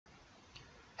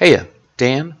Hey,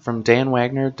 Dan from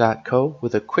danwagner.co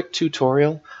with a quick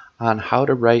tutorial on how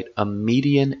to write a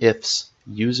MEDIANIFS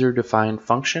user-defined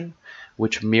function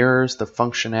which mirrors the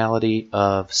functionality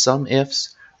of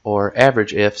SUMIFS or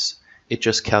AVERAGEIFS. It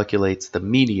just calculates the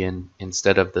median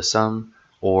instead of the sum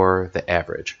or the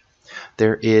average.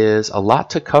 There is a lot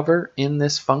to cover in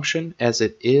this function as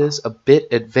it is a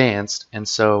bit advanced, and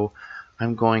so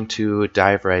I'm going to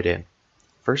dive right in.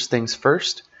 First things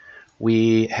first,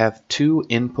 we have two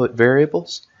input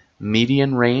variables,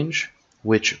 median range,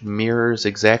 which mirrors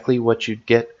exactly what you'd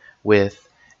get with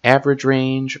average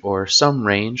range or sum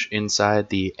range inside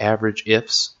the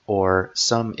AVERAGEIFS or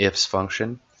SUMIFS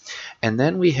function. And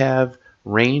then we have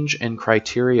range and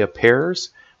criteria pairs,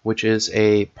 which is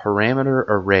a parameter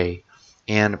array.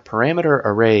 And parameter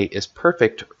array is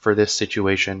perfect for this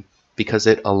situation because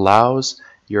it allows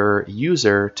your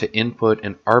user to input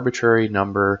an arbitrary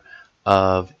number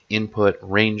of input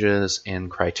ranges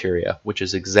and criteria, which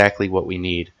is exactly what we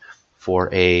need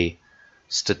for a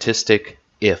statistic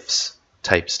ifs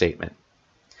type statement.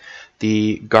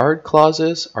 The guard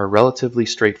clauses are relatively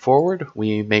straightforward.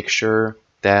 We make sure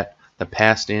that the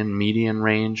passed in median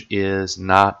range is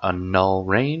not a null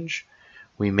range.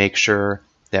 We make sure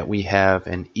that we have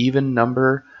an even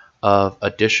number of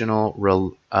additional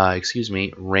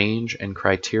range and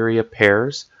criteria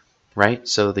pairs, right?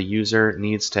 So the user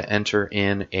needs to enter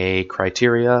in a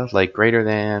criteria like greater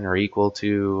than or equal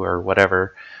to or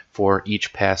whatever for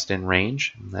each passed in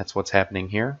range. And that's what's happening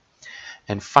here.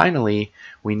 And finally,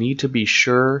 we need to be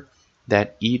sure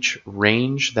that each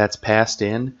range that's passed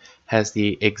in has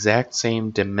the exact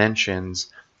same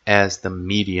dimensions as the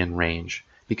median range,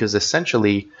 because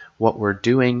essentially what we're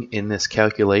doing in this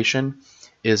calculation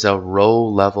is a row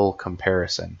level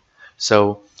comparison.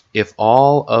 So if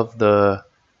all of the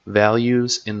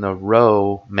values in the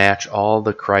row match all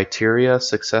the criteria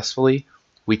successfully,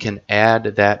 we can add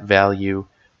that value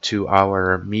to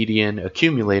our median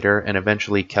accumulator and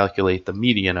eventually calculate the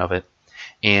median of it.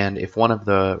 And if one of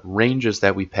the ranges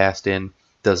that we passed in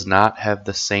does not have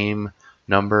the same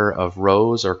number of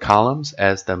rows or columns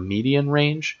as the median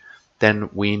range,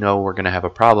 then we know we're going to have a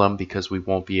problem because we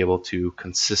won't be able to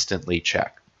consistently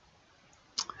check.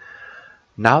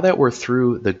 Now that we're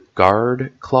through the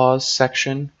guard clause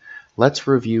section, let's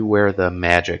review where the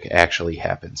magic actually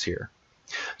happens here.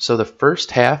 So the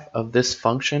first half of this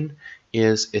function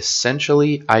is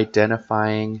essentially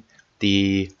identifying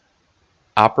the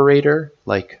operator,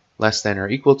 like less than or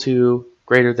equal to,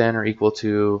 greater than or equal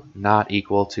to, not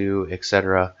equal to,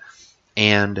 etc.,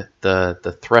 and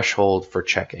the threshold for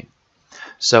checking.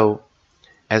 So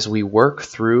as we work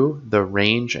through the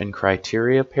range and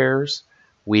criteria pairs,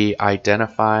 we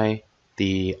identify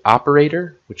the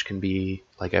operator, which can be,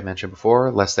 like I mentioned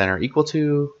before, less than or equal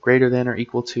to, greater than or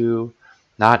equal to,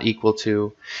 not equal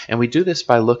to. And we do this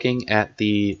by looking at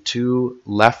the two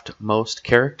leftmost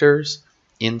characters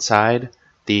inside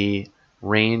the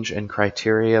range and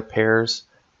criteria pairs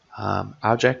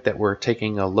object that we're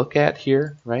taking a look at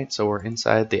here, right? So we're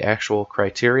inside the actual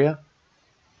criteria.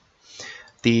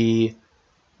 The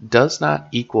does not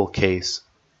equal case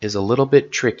is a little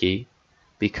bit tricky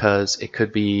because it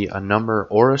could be a number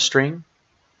or a string.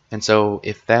 And so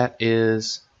if that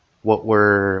is what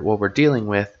we're dealing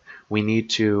with, we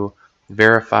need to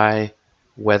verify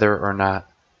whether or not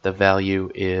the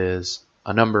value is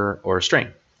a number or a string.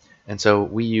 And so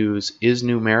we use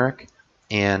isNumeric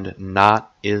and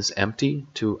not isEmpty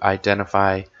to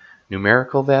identify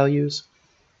numerical values.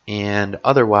 And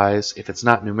otherwise, if it's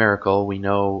not numerical, we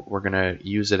know we're going to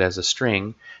use it as a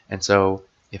string. And so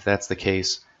if that's the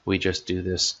case, we just do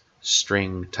this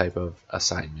string type of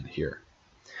assignment here.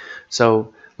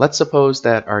 So let's suppose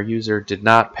that our user did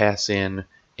not pass in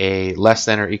a less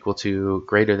than or equal to,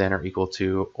 greater than or equal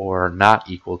to, or not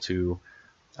equal to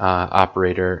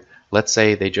operator. Let's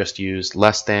say they just used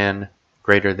less than,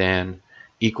 greater than,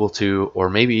 equal to,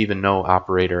 or maybe even no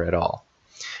operator at all.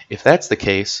 If that's the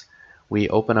case, we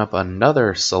open up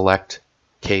another select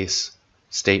case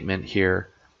statement here,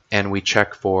 and we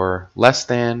check for less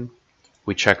than,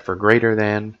 we check for greater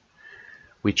than,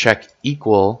 we check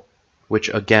equal, which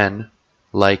again,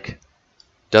 like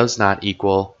does not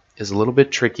equal, is a little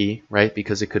bit tricky, right?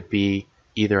 Because it could be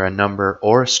either a number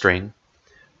or a string.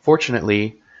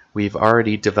 Fortunately, we've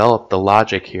already developed the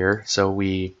logic here, so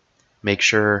we make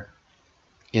sure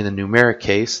in the numeric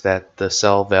case that the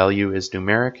cell value is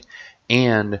numeric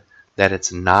and that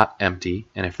it's not empty.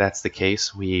 And if that's the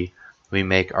case, we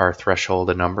make our threshold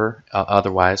a number.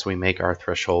 Otherwise, we make our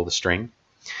threshold a string.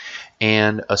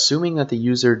 And assuming that the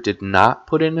user did not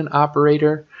put in an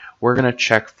operator, we're going to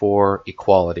check for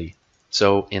equality.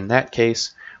 So in that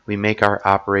case, we make our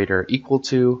operator equal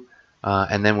to,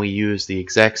 and then we use the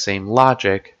exact same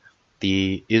logic,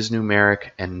 the is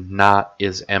numeric and not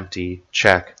is empty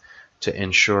check, to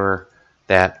ensure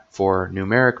that for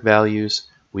numeric values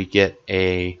we get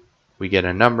a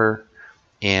number,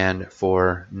 and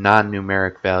for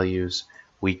non-numeric values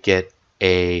we get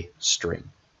a string.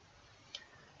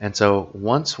 And so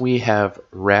once we have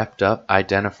wrapped up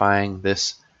identifying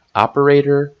this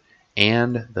operator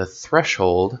and the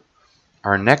threshold,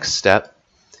 our next step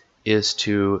is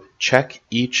to check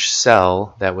each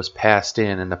cell that was passed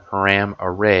in the param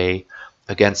array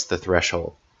against the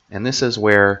threshold. And this is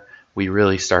where we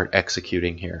really start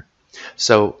executing here.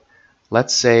 So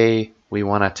let's say we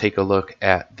want to take a look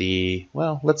at the,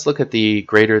 well, let's look at the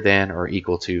greater than or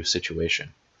equal to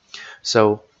situation.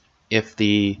 So if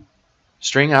the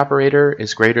string operator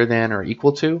is greater than or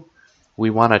equal to, we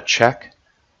want to check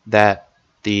that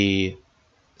the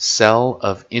cell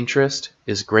of interest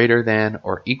is greater than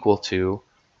or equal to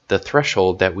the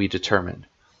threshold that we determined.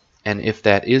 And if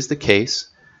that is the case,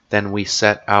 then we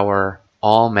set our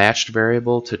all matched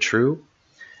variable to true,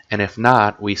 and if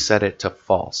not, we set it to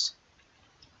false.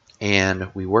 And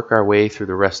we work our way through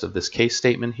the rest of this case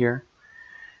statement here.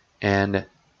 And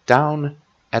down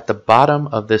at the bottom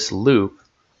of this loop,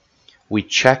 we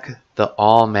check the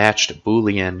all matched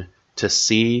Boolean to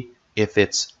see if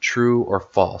it's true or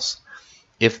false.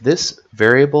 If this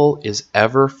variable is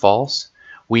ever false,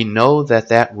 we know that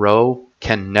that row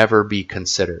can never be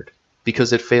considered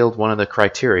because it failed one of the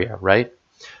criteria, right?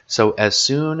 So as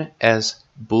soon as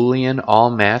Boolean all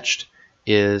matched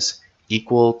is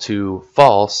equal to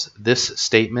false, this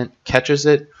statement catches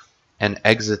it and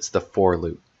exits the for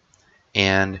loop.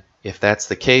 And if that's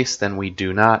the case, then we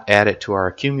do not add it to our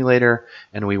accumulator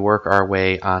and we work our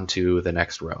way onto the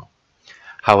next row.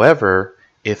 However,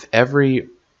 if every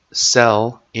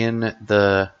cell in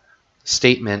the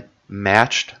statement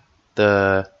matched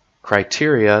the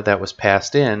criteria that was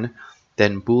passed in,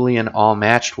 then Boolean all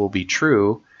matched will be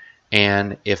true.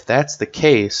 And if that's the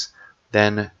case,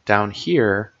 then down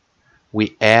here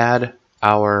we add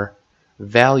our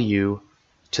value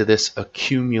to this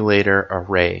accumulator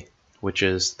array, which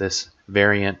is this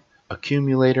variant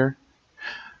accumulator.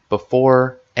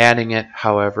 Before adding it,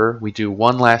 however, we do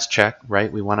one last check,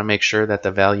 right? We want to make sure that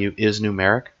the value is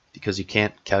numeric because you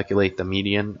can't calculate the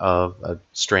median of a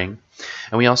string.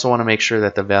 And we also want to make sure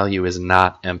that the value is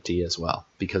not empty as well,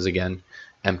 because again,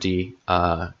 empty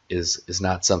is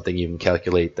not something you can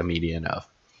calculate the median of.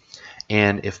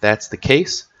 And if that's the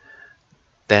case,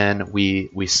 then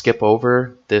we skip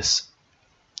over this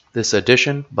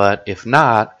addition, but if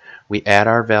not, we add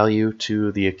our value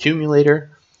to the accumulator,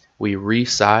 we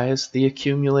resize the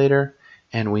accumulator,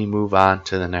 and we move on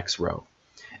to the next row.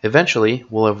 Eventually,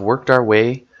 we'll have worked our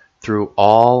way through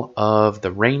all of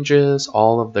the ranges,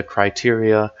 all of the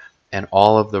criteria, and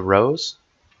all of the rows.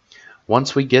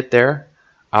 Once we get there,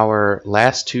 our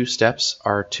last two steps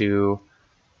are to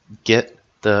get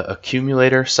the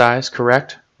accumulator size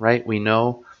correct, right? We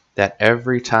know that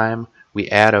every time we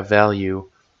add a value,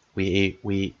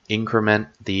 we increment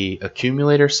the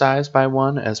accumulator size by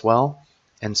 1 as well.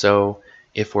 And so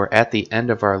if we're at the end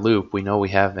of our loop, we know we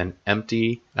have an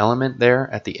empty element there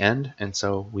at the end, and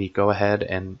so we go ahead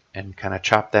and kind of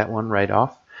chop that one right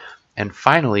off. And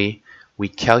finally, we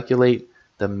calculate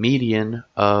the median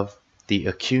of the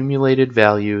accumulated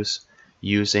values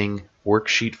using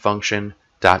worksheet function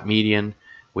 .median,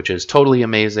 which is totally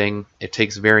amazing. It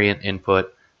takes variant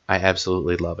input. I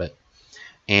absolutely love it.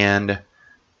 And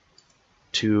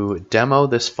to demo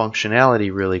this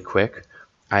functionality really quick,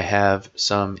 I have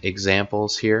some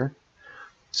examples here.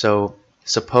 So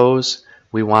suppose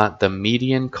we want the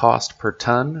median cost per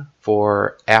ton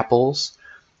for apples,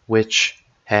 which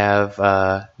have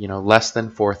less than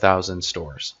 4,000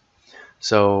 stores.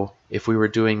 So if we were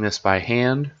doing this by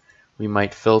hand, we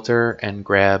might filter and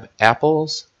grab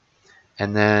apples,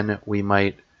 and then we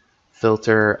might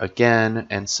filter again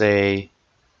and say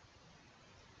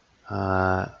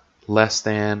less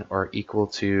than or equal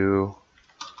to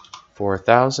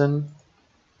 4,000.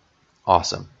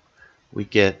 Awesome. We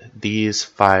get these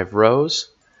 5 rows,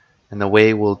 and the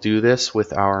way we'll do this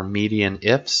with our median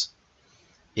ifs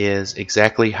is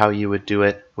exactly how you would do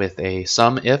it with a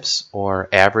sum ifs or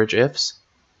average ifs.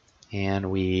 And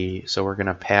so we're going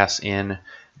to pass in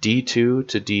D2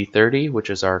 to D30, which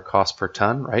is our cost per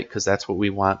ton, right? Because that's what we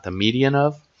want the median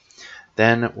of.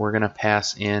 Then we're going to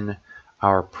pass in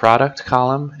our product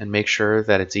column and make sure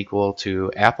that it's equal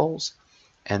to apples.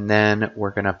 And then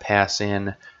we're going to pass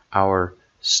in our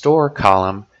store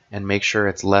column and make sure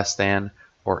it's less than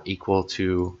or equal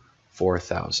to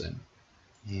 4,000.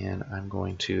 And I'm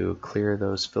going to clear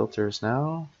those filters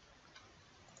now.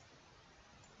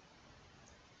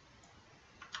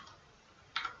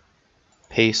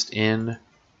 Paste in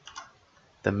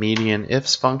the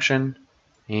MEDIANIFS function,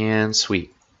 and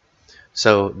sweet.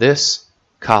 So this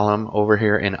column over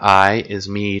here in I is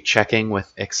me checking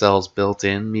with Excel's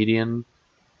built-in median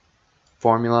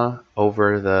formula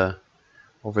over the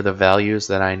values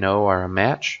that I know are a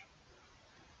match.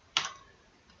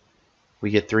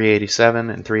 We get 387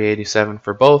 and 387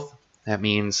 for both. That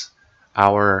means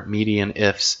our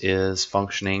MEDIANIFS is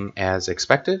functioning as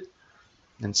expected.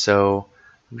 And so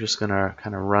I'm just going to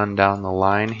kind of run down the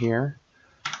line here.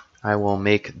 I will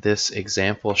make this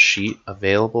example sheet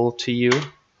available to you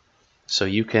so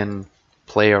you can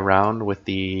play around with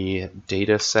the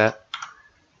data set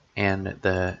and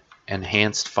the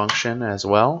enhanced function as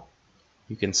well.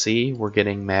 You can see we're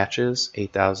getting matches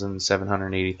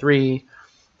 8,783,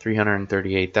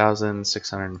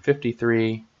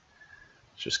 338,653.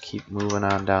 Just keep moving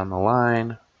on down the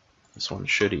line. This one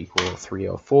should equal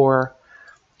 304.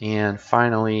 And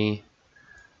finally,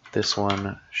 this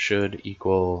one should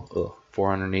equal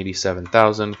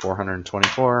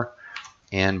 487,424,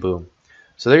 and boom.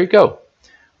 So there you go.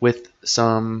 With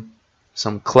some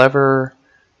clever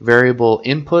variable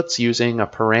inputs using a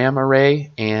param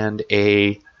array and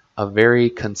a very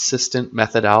consistent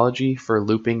methodology for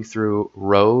looping through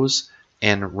rows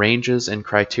and ranges and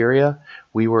criteria,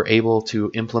 we were able to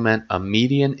implement a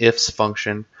MEDIANIFS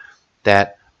function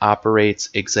that operates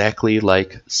exactly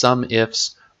like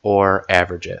SUMIFS or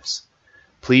AVERAGEIFS.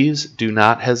 Please do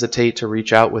not hesitate to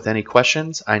reach out with any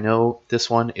questions. I know this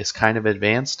one is kind of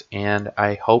advanced, and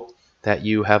I hope that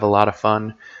you have a lot of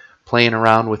fun playing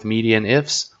around with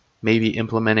MEDIANIFS, maybe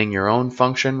implementing your own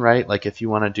function, right? Like if you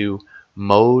want to do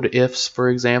mode ifs, for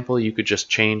example, you could just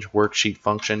change worksheet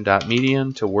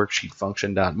function.median to worksheet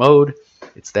function.mode.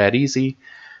 It's that easy,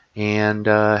 and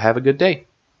have a good day.